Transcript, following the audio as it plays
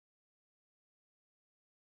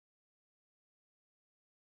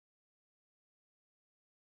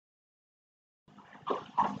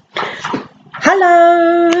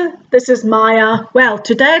Hello, this is Maya. Well,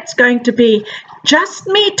 today it's going to be just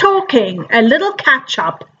me talking, a little catch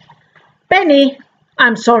up. Benny,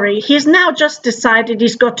 I'm sorry, he's now just decided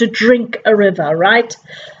he's got to drink a river, right?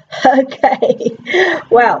 Okay,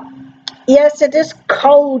 well, yes, it is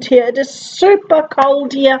cold here. It is super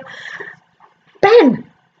cold here. Ben,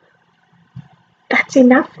 that's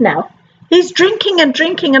enough now. He's drinking and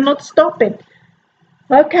drinking and not stopping.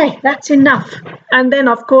 Okay, that's enough. And then,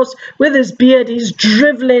 of course, with his beard, he's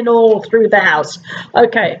driveling all through the house.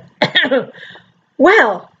 Okay.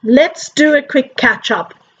 Well, let's do a quick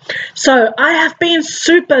catch-up. So I have been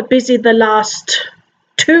super busy the last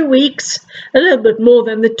 2 weeks, a little bit more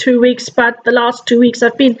than the 2 weeks, but the last 2 weeks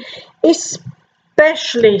have been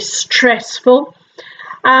especially stressful.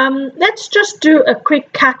 Let's just do a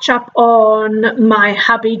quick catch-up on my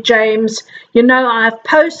hubby, James. You know, I've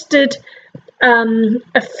posted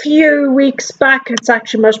a few weeks back, it's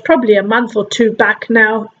actually most probably a month or two back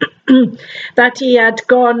now, that he had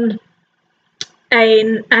gone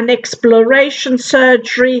an exploration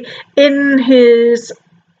surgery in his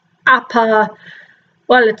upper,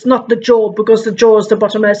 well, it's not the jaw because the jaw is the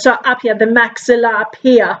bottom, so up here, the maxilla up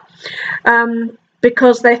here,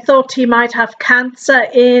 because they thought he might have cancer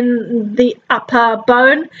in the upper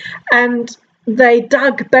bone, and they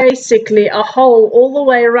dug basically a hole all the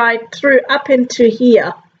way right through up into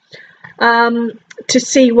here to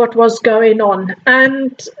see what was going on.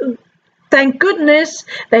 And thank goodness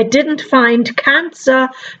they didn't find cancer,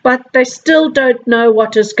 but they still don't know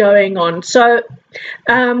what is going on. So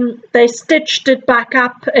they stitched it back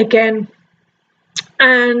up again,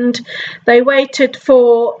 and they waited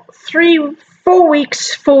for 4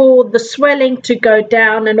 weeks for the swelling to go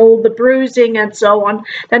down and all the bruising and so on.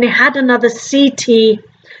 Then he had another CT,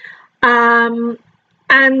 and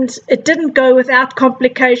it didn't go without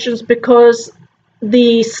complications because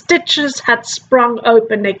the stitches had sprung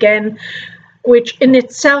open again, which in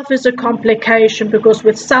itself is a complication because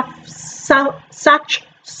with such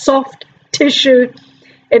soft tissue,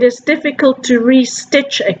 it is difficult to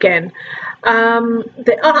re-stitch again.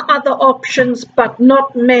 There are other options, but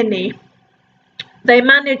not many. They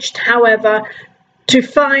managed, however, to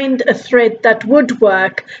find a thread that would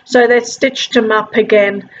work, so they stitched him up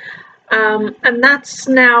again, and that's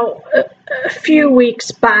now a few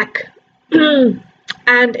weeks back,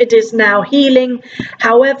 and it is now healing.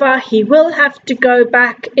 However, he will have to go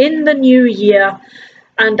back in the new year,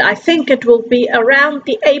 and I think it will be around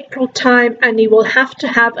the April time, and he will have to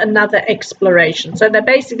have another exploration. So they're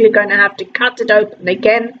basically going to have to cut it open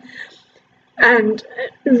again and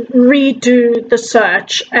redo the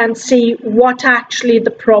search and see what actually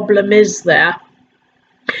the problem is there,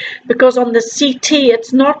 because on the CT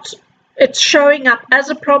it's showing up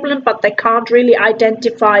as a problem, but they can't really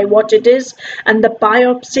identify what it is, and the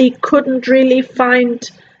biopsy couldn't really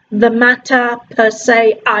find the matter per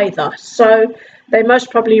se either, so they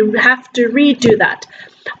most probably have to redo that.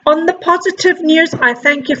 On the positive news, I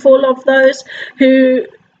thank you for all of those who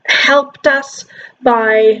helped us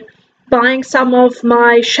by buying some of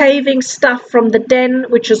my shaving stuff from the den,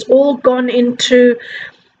 which has all gone into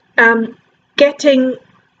getting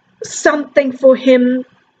something for him,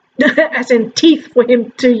 as in teeth for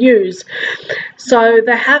him to use. So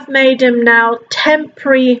they have made him now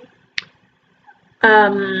temporary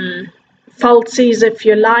falsies, if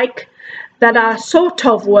you like, that are sort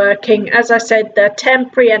of working. As I said, they're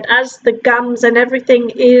temporary, and as the gums and everything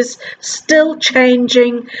is still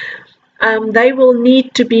changing, they will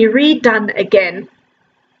need to be redone again,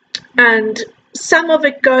 and some of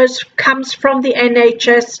it comes from the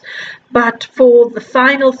NHS, but for the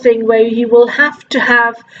final thing where you will have to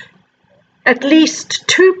have at least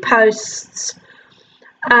 2 posts,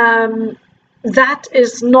 that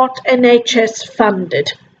is not NHS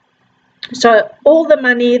funded. So all the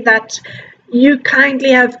money that you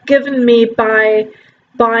kindly have given me by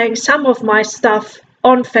buying some of my stuff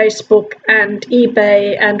on Facebook and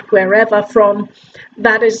eBay and wherever from,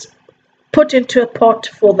 that is put into a pot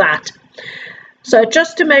for that. So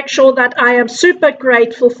just to make sure that I am super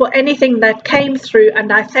grateful for anything that came through,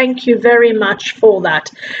 and I thank you very much for that.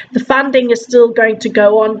 The funding is still going to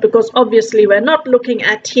go on because obviously we're not looking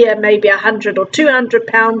at here maybe £100 or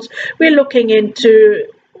 £200. We're looking into,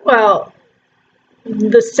 well,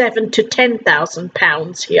 the £7,000 to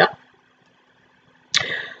 £10,000 here.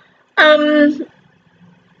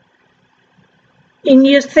 And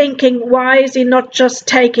you're thinking, why is he not just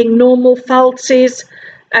taking normal falsies,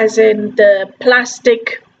 as in the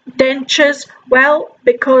plastic dentures? Well,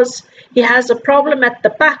 because he has a problem at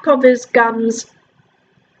the back of his gums,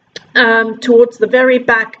 towards the very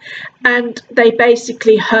back, and they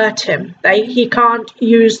basically hurt him. He can't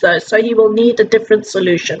use those, so he will need a different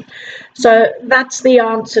solution. So that's the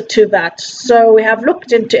answer to that. So we have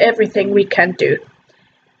looked into everything we can do.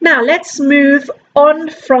 Now let's move on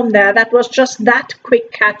from there. That was just that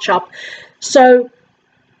quick catch up. So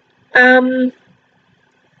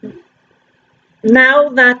now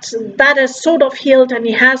that that is sort of healed and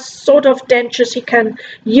he has sort of dentures he can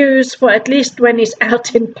use for at least when he's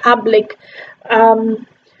out in public,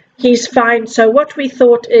 he's fine. So what we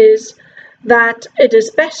thought is that it is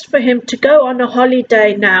best for him to go on a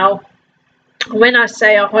holiday now. When I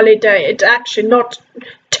say a holiday, it's actually not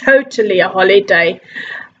totally a holiday,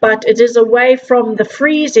 but it is away from the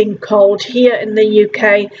freezing cold here in the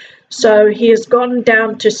UK. So he has gone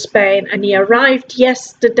down to Spain, and he arrived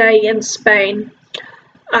yesterday in Spain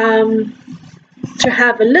to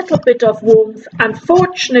have a little bit of warmth.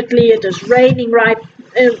 Unfortunately, it is raining right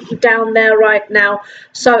down there right now,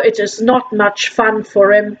 so it is not much fun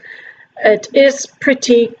for him. It is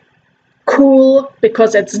pretty cool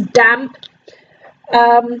because it's damp,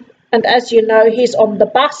 and as you know, he's on the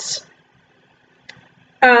bus.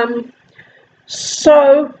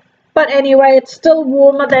 But anyway, it's still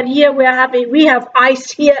warmer than here. We have ice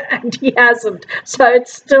here and he hasn't, so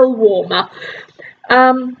it's still warmer.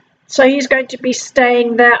 So he's going to be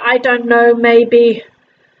staying there, I don't know, maybe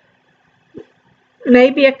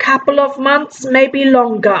a couple of months, maybe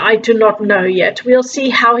longer, I do not know yet. We'll see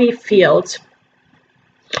how he feels.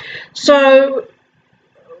 So,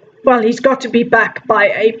 well, he's got to be back by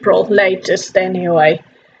April latest anyway.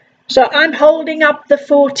 So I'm holding up the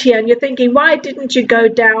fort here, and you're thinking, why didn't you go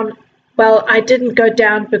down? Well, I didn't go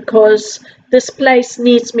down because this place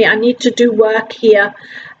needs me. I need to do work here.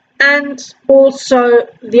 And also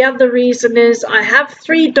the other reason is I have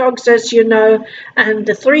 3 dogs, as you know, and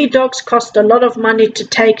the 3 dogs cost a lot of money to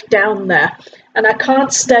take down there, and I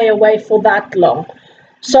can't stay away for that long.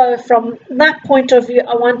 So from that point of view,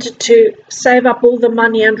 I wanted to save up all the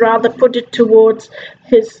money and rather put it towards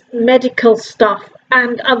his medical stuff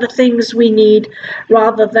and other things we need,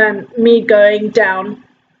 rather than me going down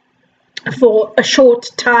for a short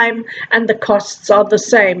time and the costs are the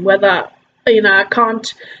same. Whether, you know, I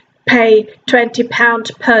can't pay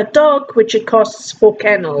 £20 per dog, which it costs for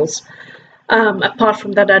kennels. Apart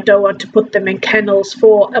from that, I don't want to put them in kennels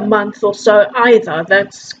for a month or so either.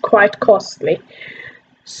 That's quite costly.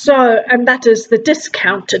 So, and that is the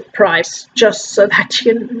discounted price, just so that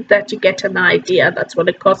you get an idea. That's what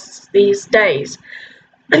it costs these days.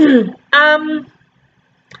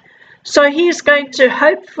 So he's going to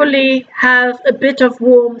hopefully have a bit of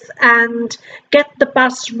warmth and get the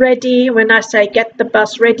bus ready. When I say get the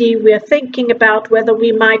bus ready, we're thinking about whether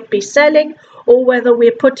we might be selling or whether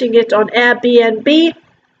we're putting it on Airbnb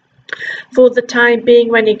for the time being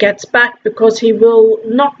when he gets back, because he will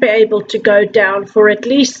not be able to go down for at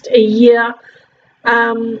least a year.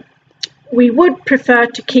 We would prefer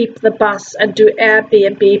to keep the bus and do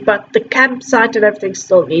Airbnb, but the campsite and everything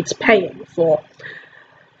still needs paying for.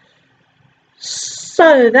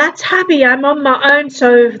 So that's Hubby. I'm on my own,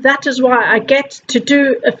 so that is why I get to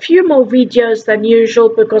do a few more videos than usual,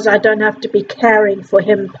 because I don't have to be caring for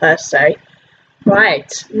him per se.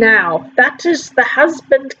 Right, now that is the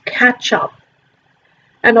husband catch-up.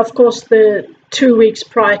 And of course the 2 weeks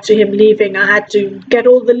prior to him leaving, I had to get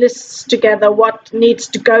all the lists together, what needs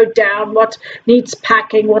to go down, what needs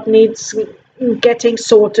packing, what needs getting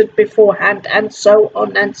sorted beforehand, and so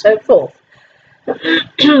on and so forth.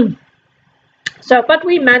 So, but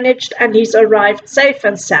we managed, and he's arrived safe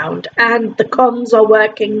and sound, and the comms are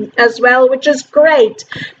working as well, which is great,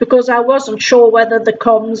 because I wasn't sure whether the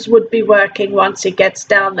comms would be working once he gets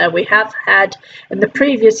down there. We have had, in the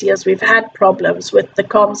previous years, we've had problems with the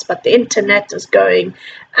comms, but the internet is going,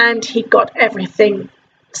 and he got everything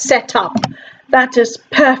set up. That is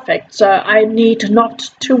perfect, so I need not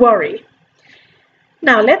to worry.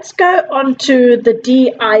 Now, let's go on to the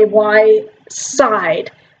DIY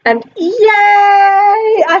side. And yay!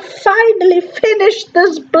 I finally finished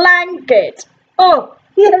this blanket. Oh,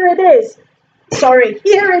 here it is. Sorry,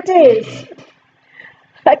 here it is.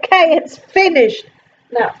 Okay, it's finished.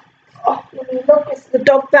 Now, oh, let me look. Is the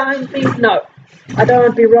dog behind me? No, I don't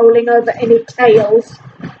want to be rolling over any tails.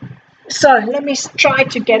 So let me try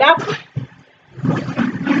to get up.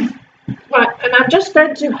 Right, and I'm just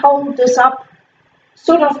going to hold this up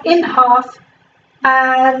sort of in half,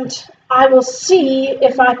 and I will see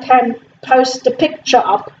if I can post a picture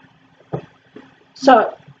up.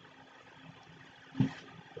 So,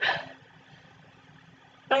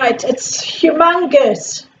 right, it's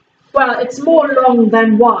humongous. Well, it's more long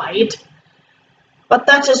than wide, but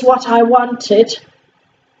that is what I wanted.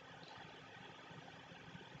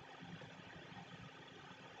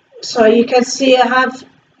 So you can see I have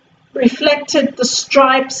reflected the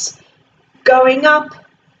stripes going up.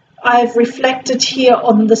 I've reflected here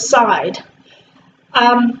on the side.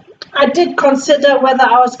 I did consider whether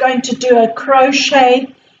I was going to do a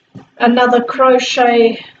crochet, another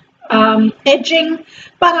crochet edging,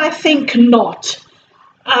 but I think not.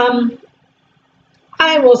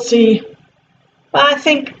 I will see. But I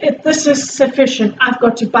think this is sufficient. I've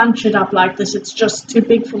got to bunch it up like this. It's just too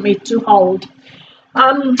big for me to hold.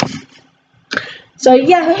 So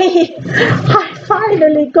yay! I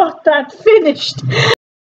finally got that finished.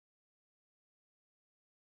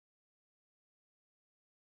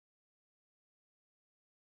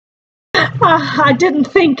 I didn't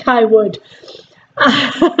think I would.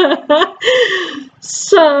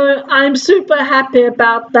 So I'm super happy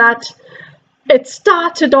about that. It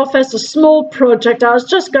started off as a small project. I was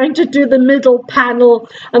just going to do the middle panel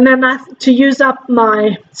and then to use up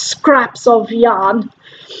my scraps of yarn.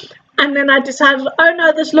 And then I decided, oh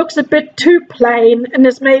no, this looks a bit too plain and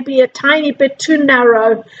it's maybe a tiny bit too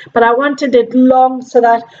narrow, but I wanted it long so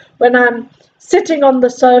that when I'm sitting on the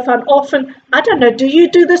sofa, and often, I don't know, do you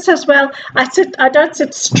do this as well? I don't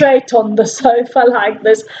sit straight on the sofa like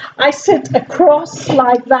this. I sit across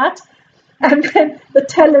like that, and then the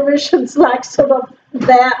television's like sort of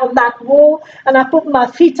there on that wall, and I put my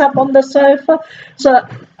feet up on the sofa. So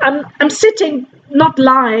I'm sitting, not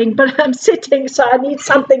lying, but I'm sitting, so I need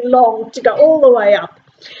something long to go all the way up.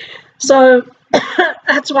 So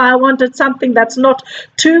that's why I wanted something that's not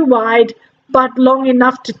too wide, but long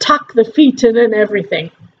enough to tuck the feet in and everything.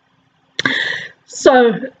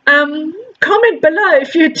 So comment below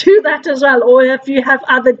if you do that as well, or if you have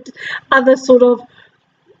other sort of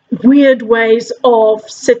weird ways of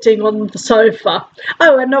sitting on the sofa.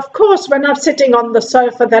 Oh, and of course, when I'm sitting on the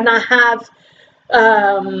sofa, then I have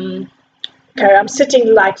okay, I'm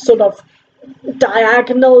sitting like sort of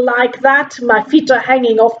diagonal like that. My feet are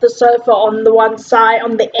hanging off the sofa on the one side,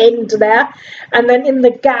 on the end there, and then in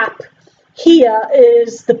the gap here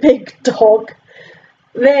is the big dog.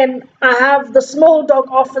 Then I have the small dog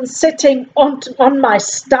often sitting on my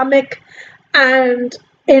stomach, and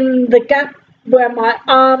in the gap where my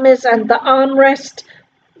arm is and the armrest,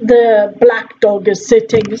 the black dog is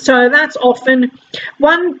sitting. So that's often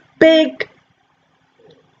one big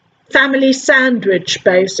family sandwich,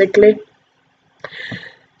 basically.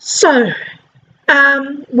 So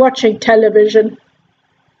watching television,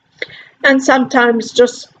 and sometimes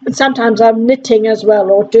I'm knitting as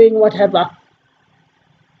well, or doing whatever.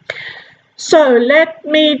 So let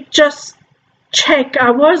me just check.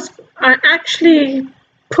 I actually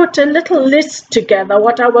put a little list together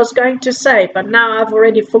what I was going to say, but now I've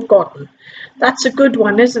already forgotten. That's a good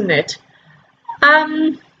one, isn't it?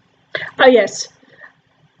 Oh yes.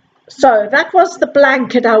 So that was the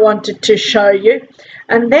blanket I wanted to show you.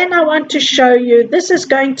 And then I want to show you, this is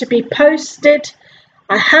going to be posted.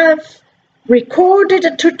 I have recorded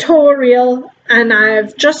a tutorial and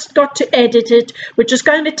I've just got to edit it, which is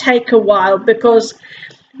going to take a while because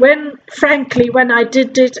frankly, when I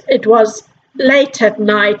did it, it was late at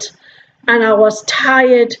night and I was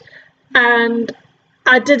tired, and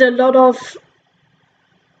I did a lot of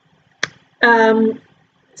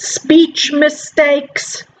speech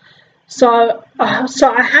mistakes. So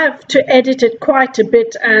I have to edit it quite a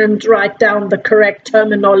bit and write down the correct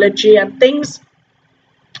terminology and things.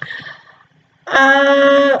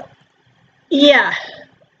 Yeah,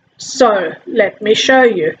 so let me show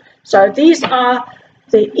you. So these are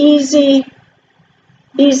the easy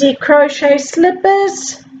crochet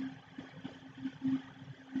slippers.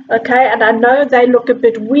 Okay, and I know they look a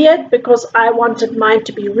bit weird because I wanted mine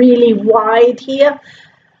to be really wide here.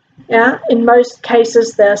 Yeah, in most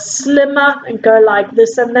cases they're slimmer and go like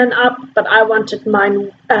this and then up, but I wanted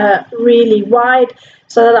mine really wide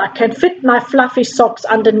so that I can fit my fluffy socks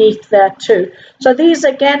underneath there too. So these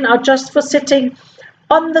again are just for sitting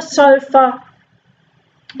on the sofa.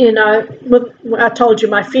 You know, I told you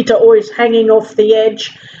my feet are always hanging off the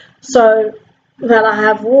edge, so that I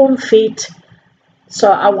have warm feet.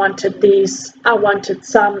 So I wanted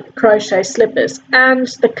some crochet slippers, and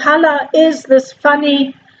the color is this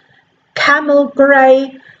funny camel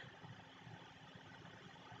gray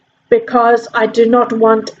because I do not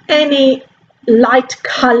want any light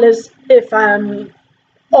colors if I'm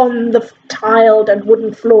on the tiled and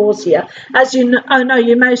wooden floors here. As you know, oh no,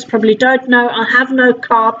 you most probably don't know, I have no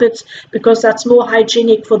carpets because that's more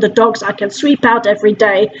hygienic for the dogs. I can sweep out every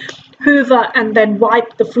day, hoover, and then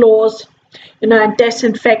wipe the floors, you know, and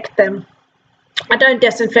disinfect them. I don't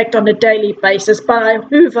disinfect on a daily basis, but I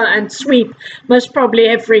hoover and sweep most probably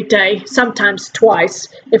every day, sometimes twice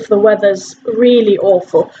if the weather's really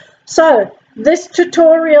awful. So This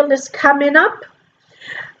tutorial is coming up,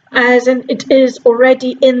 as in it is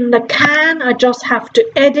already in the can. I just have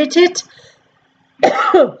to edit it.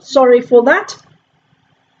 Sorry for that.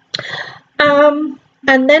 And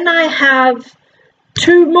then I have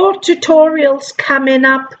 2 more tutorials coming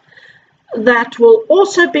up that will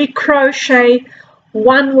also be crochet.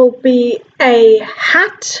 One will be a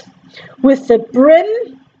hat with a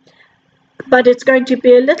brim, but it's going to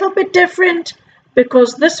be a little bit different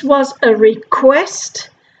because this was a request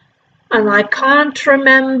and I can't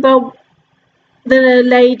remember the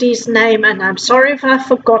lady's name, and I'm sorry if I've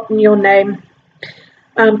forgotten your name,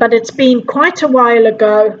 but it's been quite a while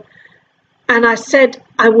ago, and I said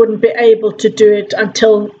I wouldn't be able to do it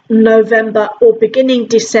until November or beginning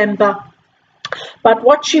December. But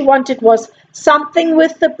what she wanted was something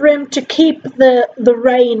with the brim to keep the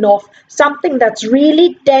rain off, something that's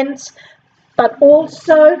really dense, but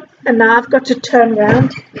also, and now I've got to turn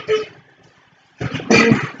around,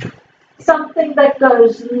 something that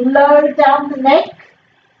goes low down the neck,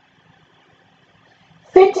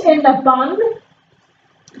 fit in a bun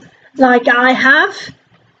like I have,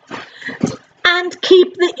 and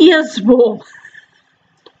keep the ears warm.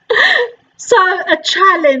 So a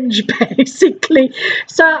challenge basically.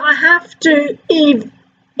 So I have to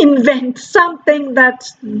invent something that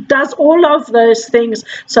does all of those things.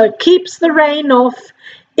 So it keeps the rain off,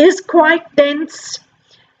 is quite dense.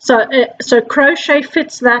 So crochet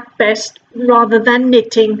fits that best rather than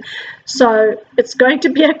knitting. So it's going to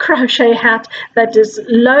be a crochet hat that is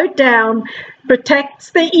low down, protects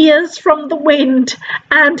the ears from the wind,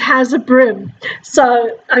 and has a brim.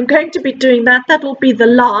 So I'm going to be doing that. That will be the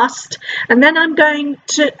last. And then I'm going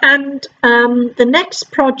to, and the next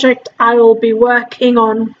project I will be working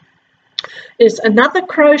on is another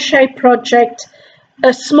crochet project,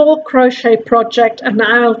 a small crochet project, and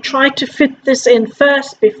I'll try to fit this in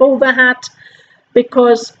first before the hat,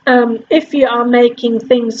 because if you are making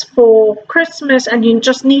things for Christmas and you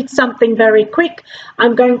just need something very quick,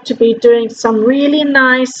 I'm going to be doing some really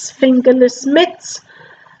nice fingerless mitts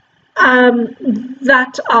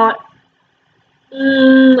that are,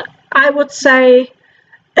 I would say,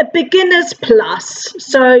 a beginner's plus.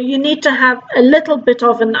 So you need to have a little bit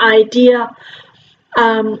of an idea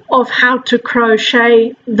of how to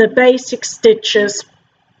crochet the basic stitches.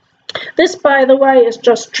 This, by the way, is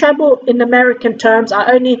just treble in American terms.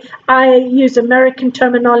 I use American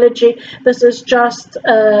terminology. This is just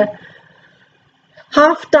a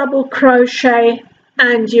half double crochet,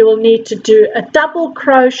 and you will need to do a double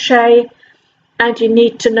crochet, and you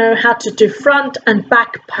need to know how to do front and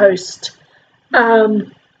back post.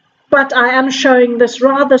 But I am showing this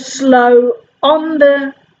rather slow on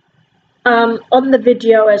the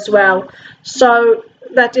video as well, so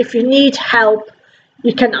that if you need help,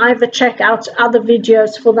 you can either check out other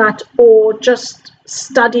videos for that or just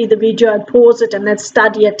study the video and pause it and then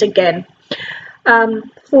study it again.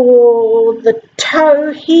 For the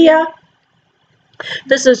toe here,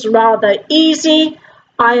 this is rather easy.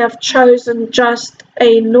 I have chosen just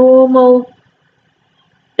a normal,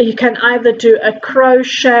 you can either do a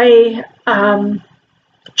crochet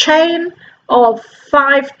chain of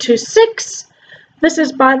 5 to 6. This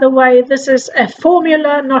is, by the way, this is a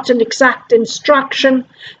formula, not an exact instruction,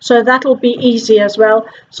 so that'll be easy as well.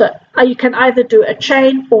 So you can either do a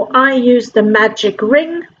chain, or I use the magic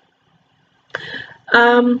ring.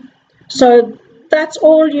 So that's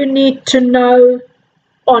all you need to know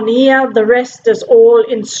on here. The rest is all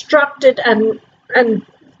instructed and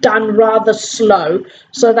done rather slow,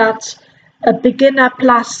 so that a beginner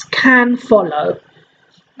plus can follow.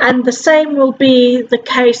 And the same will be the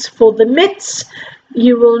case for the mitts.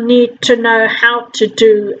 You will need to know how to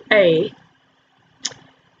do a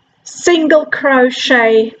single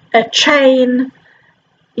crochet, a chain.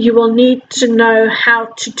 You will need to know how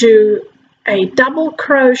to do a double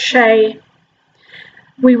crochet.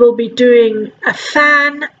 We will be doing a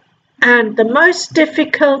fan, and the most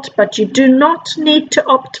difficult, but you do not need to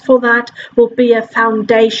opt for that, will be a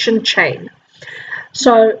foundation chain.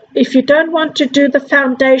 So if you don't want to do the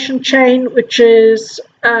foundation chain, which is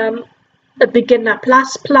a beginner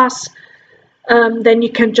plus, then you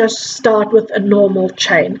can just start with a normal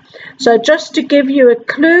chain. So just to give you a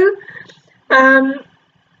clue,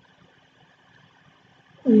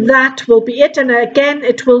 that will be it. And again,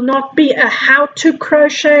 it will not be a how to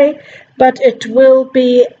crochet, but it will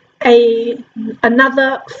be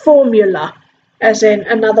another formula, as in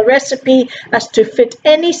another recipe as to fit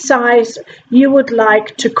any size you would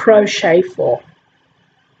like to crochet for.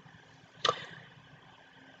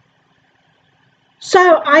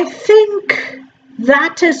 So I think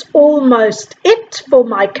that is almost it for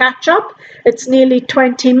my catch-up. It's nearly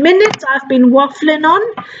 20 minutes I've been waffling on.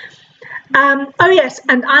 Oh yes,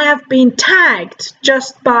 and I have been tagged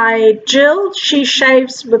just by Jill, She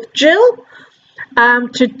Shaves with Jill,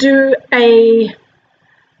 to do a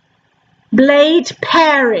blade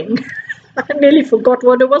pairing. I nearly forgot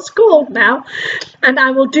what it was called now, and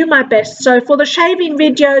I will do my best. So for the shaving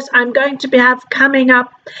videos, I'm going to have coming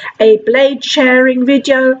up a blade sharing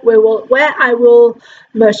video where I will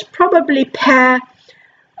most probably pair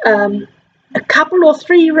a couple or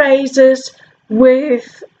 3 razors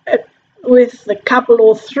with a couple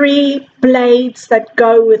or 3 blades that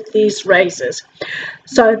go with these razors.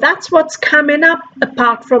 So that's what's coming up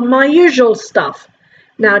apart from my usual stuff.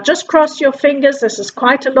 Now just cross your fingers. This is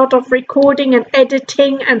quite a lot of recording and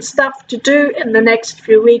editing and stuff to do in the next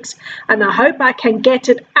few weeks, and I hope I can get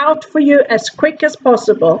it out for you as quick as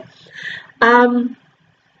possible. I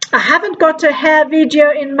haven't got a hair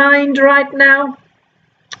video in mind right now,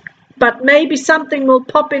 but maybe something will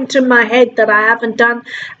pop into my head that I haven't done.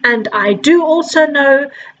 And I do also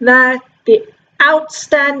know that the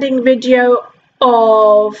outstanding video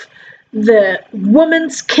of the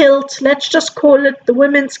women's kilt, let's just call it the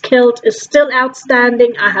women's kilt, is still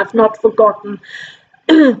outstanding. I have not forgotten.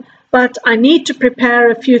 But I need to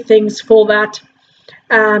prepare a few things for that.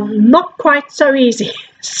 Not quite so easy.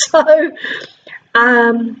 So,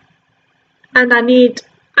 and I need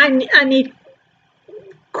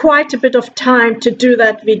quite a bit of time to do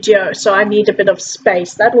that video, so I need a bit of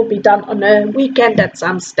space. That will be done on a weekend at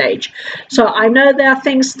some stage. So I know there are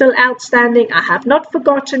things still outstanding. I have not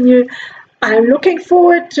forgotten you. I'm looking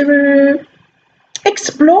forward to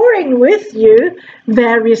exploring with you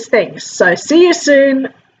various things. So see you soon.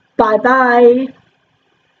 Bye bye.